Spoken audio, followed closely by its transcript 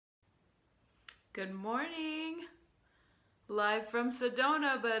Good morning. Live from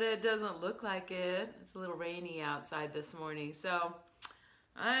Sedona, but it doesn't look like it. It's a little rainy outside this morning, so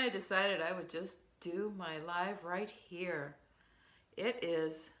I decided I would just do my live right here. It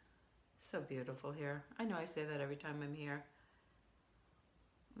is so beautiful here. I know I say that every time I'm here.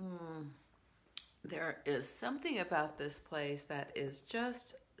 There is something about this place that is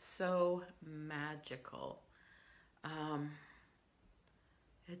just so magical.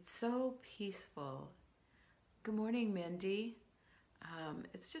 It's so peaceful. Good morning, Mindy.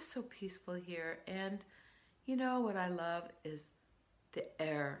 It's just so peaceful here. And you know what I love is the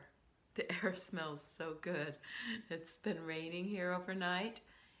air. The air smells so good. It's been raining here overnight,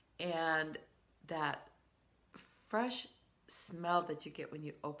 and that fresh smell that you get when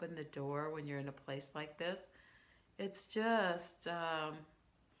you open the door when you're in a place like this, it's just,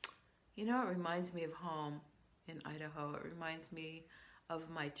 it reminds me of home in Idaho. It reminds me of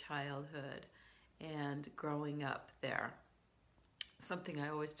my childhood and growing up there. Something I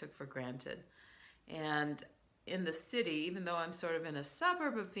always took for granted. And in the city, even though I'm sort of in a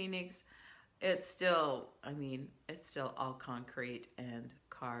suburb of Phoenix, it's still all concrete and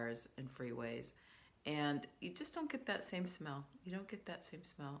cars and freeways. And you just don't get that same smell. You don't get that same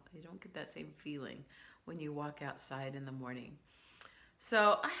smell. You don't get that same feeling when you walk outside in the morning.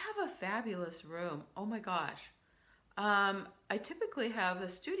 So I have a fabulous room. Oh my gosh. I typically have a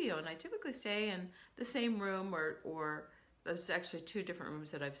studio, and I typically stay in the same room, or there's actually two different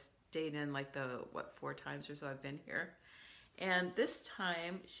rooms that I've stayed in, like 4 times or so I've been here. And this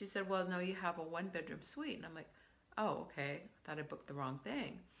time she said, well, no, you have a 1-bedroom suite. And I'm like, oh, okay. I thought I booked the wrong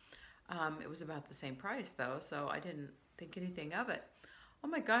thing. It was about the same price though, so I didn't think anything of it. Oh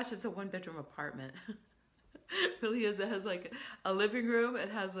my gosh, it's a 1-bedroom apartment. It really is. It has like a living room.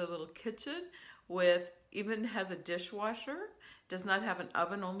 It has a little kitchen even has a dishwasher. Does not have an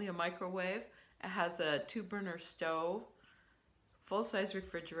oven, only a microwave. It has a 2-burner stove, full-size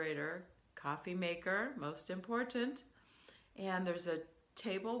refrigerator, coffee maker, most important. And there's a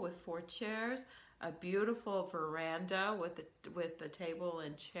table with 4 chairs, a beautiful veranda with the table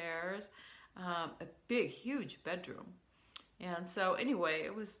and chairs, a big, huge bedroom. And so anyway,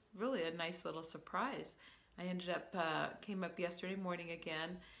 it was really a nice little surprise. I came up yesterday morning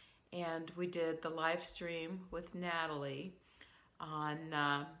again, and we did the live stream with Natalie on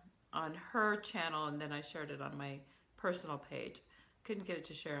her channel, and then I shared it on my personal page. Couldn't get it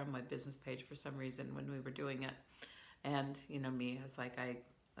to share on my business page for some reason when we were doing it. And you know me, I was like,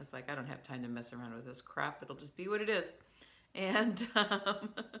 I don't have time to mess around with this crap. It'll just be what it is. And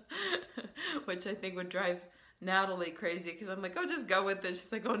which I think would drive Natalie crazy, because I'm like, oh, just go with it.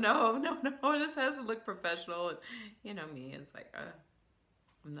 She's like, oh, no, this has to look professional. And you know me, it's like,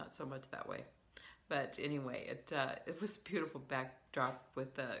 I'm not so much that way. But anyway, it was a beautiful backdrop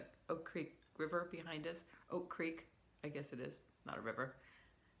with the Oak Creek River behind us. Oak Creek, I guess it is, not a river,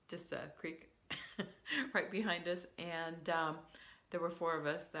 just a creek right behind us. And there were 4 of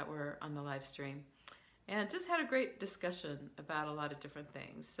us that were on the live stream, and just had a great discussion about a lot of different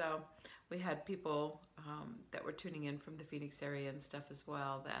things. So we had people that were tuning in from the Phoenix area and stuff as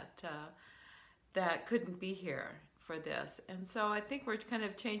well that couldn't be here for this. And so I think we're kind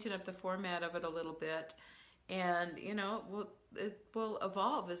of changing up the format of it a little bit, and it will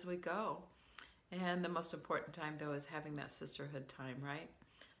evolve as we go. And the most important time though is having that sisterhood time, right?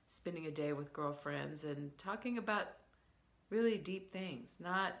 Spending a day with girlfriends and talking about really deep things,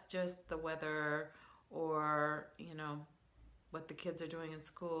 not just the weather or what the kids are doing in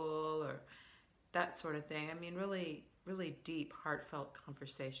school or that sort of thing. I mean, really, really deep, heartfelt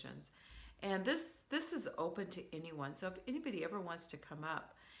conversations. And this is open to anyone. So if anybody ever wants to come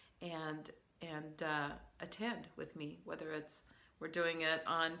up and attend with me, whether we're doing it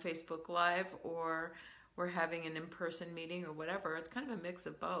on Facebook Live or we're having an in-person meeting or whatever, it's kind of a mix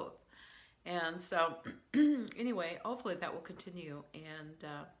of both. And so anyway, hopefully that will continue. And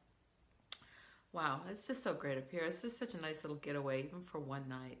wow, it's just so great up here. It's just such a nice little getaway, even for one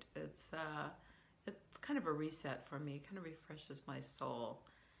night. It's kind of a reset for me. It kind of refreshes my soul.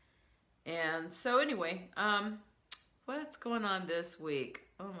 And so anyway, what's going on this week?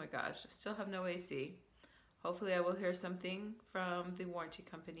 Oh my gosh, I still have no AC. Hopefully I will hear something from the warranty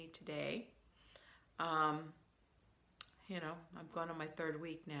company today. I'm going on my 3rd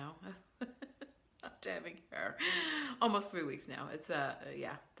week now after having hair. Almost 3 weeks now. It's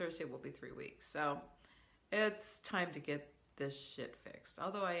Thursday will be 3 weeks. So it's time to get this shit fixed.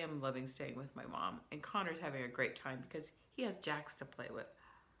 Although I am loving staying with my mom, and Connor's having a great time because he has Jax to play with.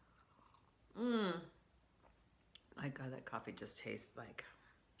 My God, that coffee just tastes like,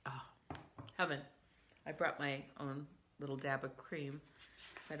 oh, heaven. I brought my own little dab of cream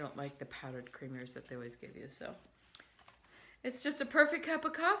because I don't like the powdered creamers that they always give you. So it's just a perfect cup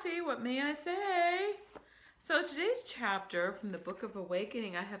of coffee. What may I say? So today's chapter from the Book of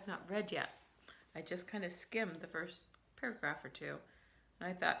Awakening I have not read yet. I just kind of skimmed the first paragraph or two. And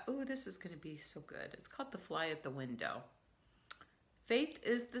I thought, oh, this is going to be so good. It's called The Fly at the Window. Faith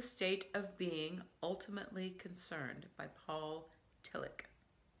is the state of being ultimately concerned, by Paul Tillich.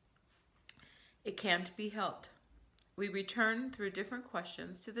 It can't be helped. We return through different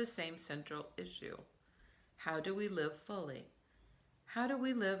questions to the same central issue. How do we live fully? How do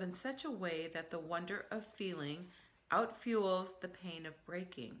we live in such a way that the wonder of feeling outfuels the pain of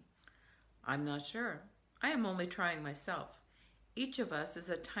breaking? I'm not sure. I am only trying myself. Each of us is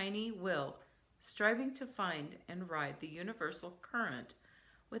a tiny will, striving to find and ride the universal current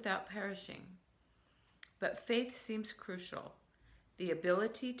without perishing. But faith seems crucial. The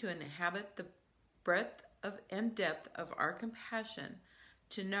ability to inhabit the breadth and depth of our compassion,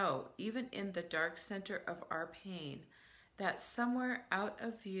 to know, even in the dark center of our pain, that somewhere out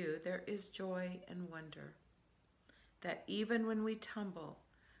of view there is joy and wonder. That even when we tumble,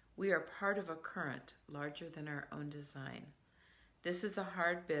 we are part of a current larger than our own design. This is a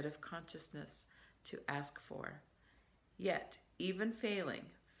hard bit of consciousness to ask for. Yet, even failing,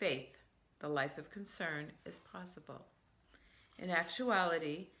 faith, the life of concern, is possible. In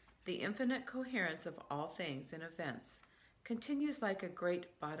actuality, the infinite coherence of all things and events continues like a great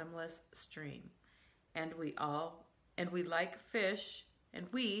bottomless stream, and we like fish,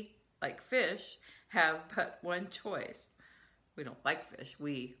 have but one choice. We don't like fish,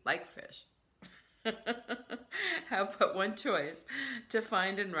 we like fish. Have but one choice: to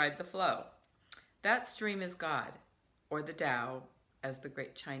find and ride the flow. That stream is God, or the Tao, as the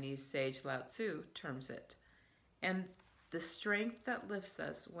great Chinese sage Lao Tzu terms it. And the strength that lifts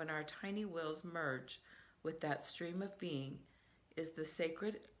us when our tiny wills merge with that stream of being is the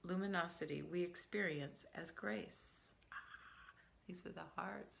sacred luminosity we experience as grace. These were the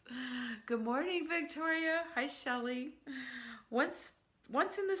hearts. Good morning, Victoria. Hi, Shelley. Once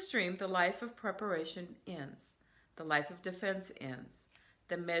in the stream, the life of preparation ends. The life of defense ends.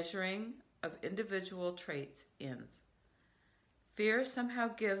 The measuring of individual traits ends. Fear somehow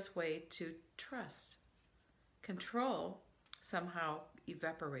gives way to trust. Control somehow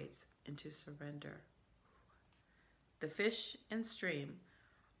evaporates into surrender. The fish and stream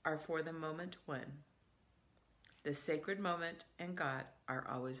are for the moment one. The sacred moment and God are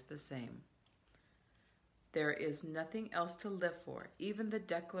always the same. There is nothing else to live for. Even the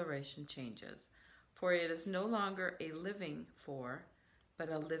declaration changes, for it is no longer a living for, but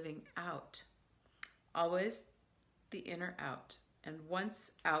a living out. Always the inner out, and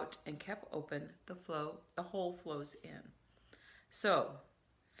once out and kept open, the whole flows in. So,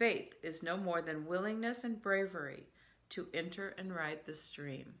 faith is no more than willingness and bravery to enter and ride the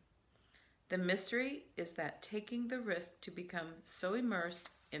stream. The mystery is that taking the risk to become so immersed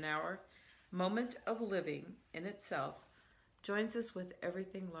in our moment of living in itself joins us with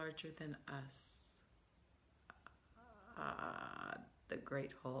everything larger than us. The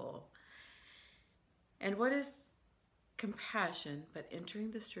great whole. And what is compassion but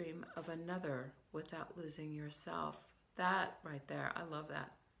entering the stream of another without losing yourself? That right there, I love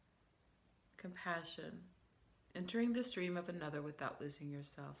that. Compassion, entering the stream of another without losing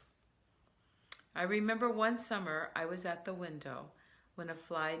yourself. I remember one summer I was at the window when a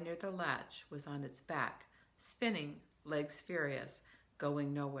fly near the latch was on its back, spinning, legs furious,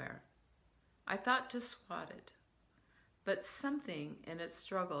 going nowhere. I thought to swat it, but something in its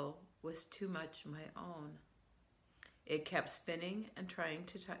struggle was too much my own. It kept spinning and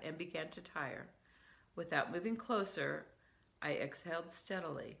and began to tire. Without moving closer, I exhaled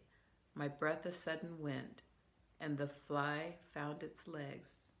steadily, my breath a sudden wind, and the fly found its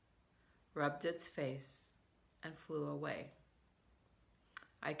legs, rubbed its face, and flew away.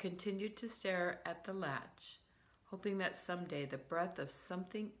 I continued to stare at the latch, hoping that someday the breath of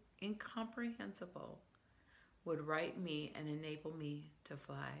something incomprehensible would right me and enable me to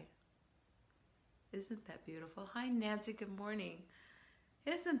fly. Isn't that beautiful? Hi, Nancy. Good morning.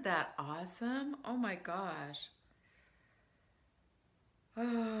 Isn't that awesome? Oh my gosh.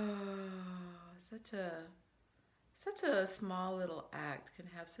 Oh, such a small little act can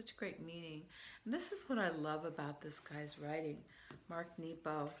have such great meaning. And this is what I love about this guy's writing, Mark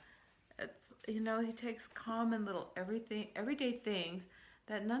Nepo. It's, he takes common little everyday things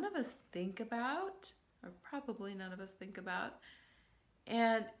that none of us think about, or probably none of us think about,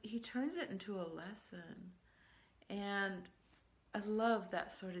 and he turns it into a lesson. And I love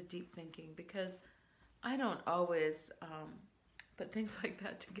that sort of deep thinking, because I don't always put things like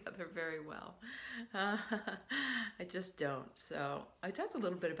that together very well. I just don't. So I talked a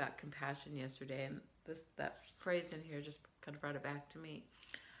little bit about compassion yesterday, and that phrase in here just kind of brought it back to me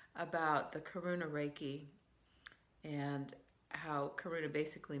about the Karuna Reiki, and how Karuna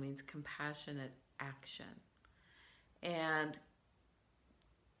basically means compassionate action. And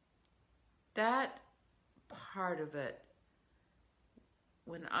that part of it,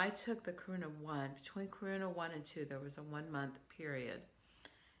 when I took the Karuna 1, between Karuna 1 and 2, there was a 1-month period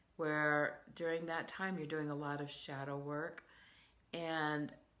where during that time you're doing a lot of shadow work.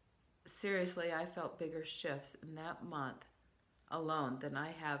 And seriously, I felt bigger shifts in that month alone than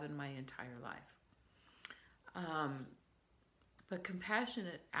I have in my entire life. But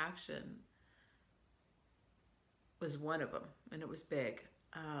compassionate action was one of them, and it was big.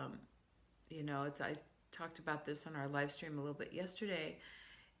 I talked about this on our live stream a little bit yesterday.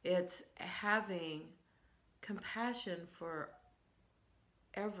 It's having compassion for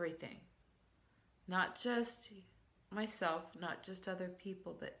everything, not just myself, not just other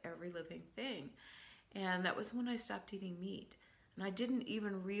people, but every living thing. And that was when I stopped eating meat. And I didn't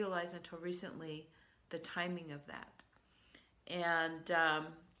even realize until recently the timing of that. And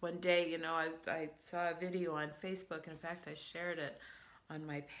one day, I saw a video on Facebook. In fact, I shared it on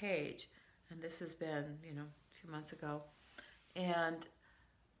my page. And this has been, a few months ago. And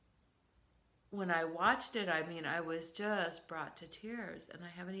when I watched it, I was just brought to tears. And I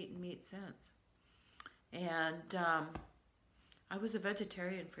haven't eaten meat since. And I was a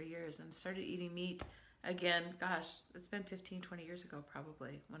vegetarian for years and started eating meat again. Gosh, it's been 15, 20 years ago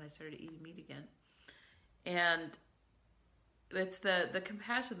probably when I started eating meat again. And it's the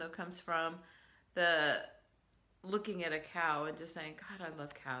compassion, though, comes from the looking at a cow and just saying, God, I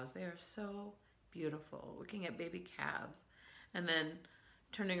love cows. They are so beautiful. Looking at baby calves and then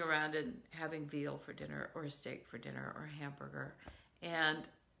turning around and having veal for dinner or a steak for dinner or a hamburger. And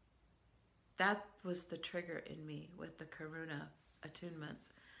that was the trigger in me with the Karuna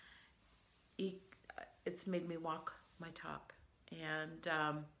attunements. It's made me walk my talk. And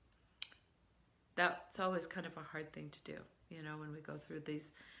that's always kind of a hard thing to do, when we go through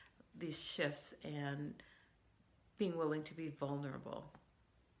these shifts and being willing to be vulnerable,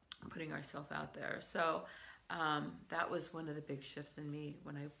 putting ourselves out there. So that was one of the big shifts in me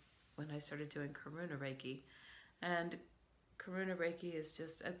when I started doing Karuna Reiki. And Karuna Reiki is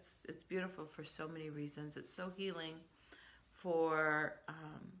just, it's beautiful for so many reasons. It's so healing for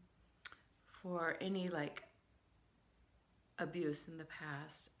any abuse in the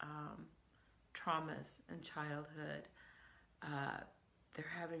past, traumas in childhood.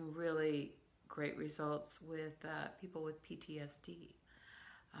 They're having really great results with people with PTSD,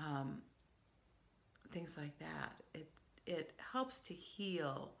 things like that. It helps to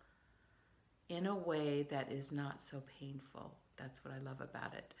heal in a way that is not so painful. That's what I love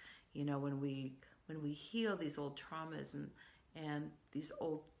about it. When we heal these old traumas and these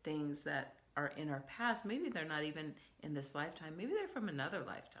old things that are in our past, maybe they're not even in this lifetime, maybe they're from another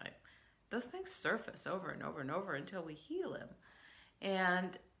lifetime. Those things surface over and over and over until we heal them.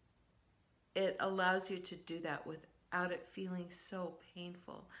 And it allows you to do that without it feeling so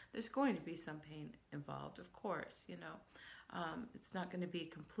painful. There's going to be some pain involved, of course, It's not going to be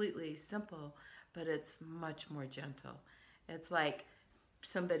completely simple, but it's much more gentle. It's like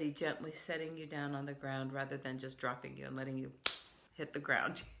somebody gently setting you down on the ground rather than just dropping you and letting you hit the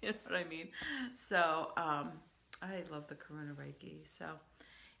ground. You know what I mean? So I love the Karuna Reiki. So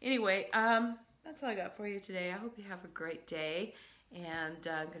anyway, that's all I got for you today. I hope you have a great day. And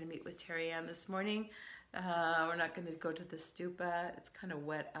I'm going to meet with Terry Ann this morning. We're not going to go to the stupa. It's kind of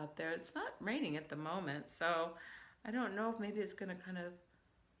wet out there. It's not raining at the moment, so I don't know if maybe it's going to kind of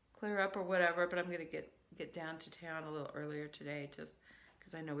clear up or whatever, but I'm going to get down to town a little earlier today just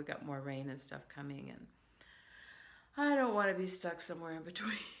because I know we got more rain and stuff coming, and I don't want to be stuck somewhere in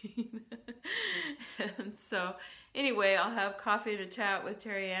between. And so anyway, I'll have coffee to chat with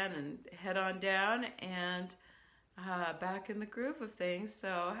Terry Ann and head on down and back in the groove of things.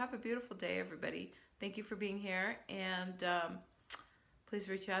 So have a beautiful day, everybody. Thank you for being here, and please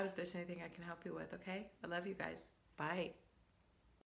reach out if there's anything I can help you with, okay? I love you guys. Bye.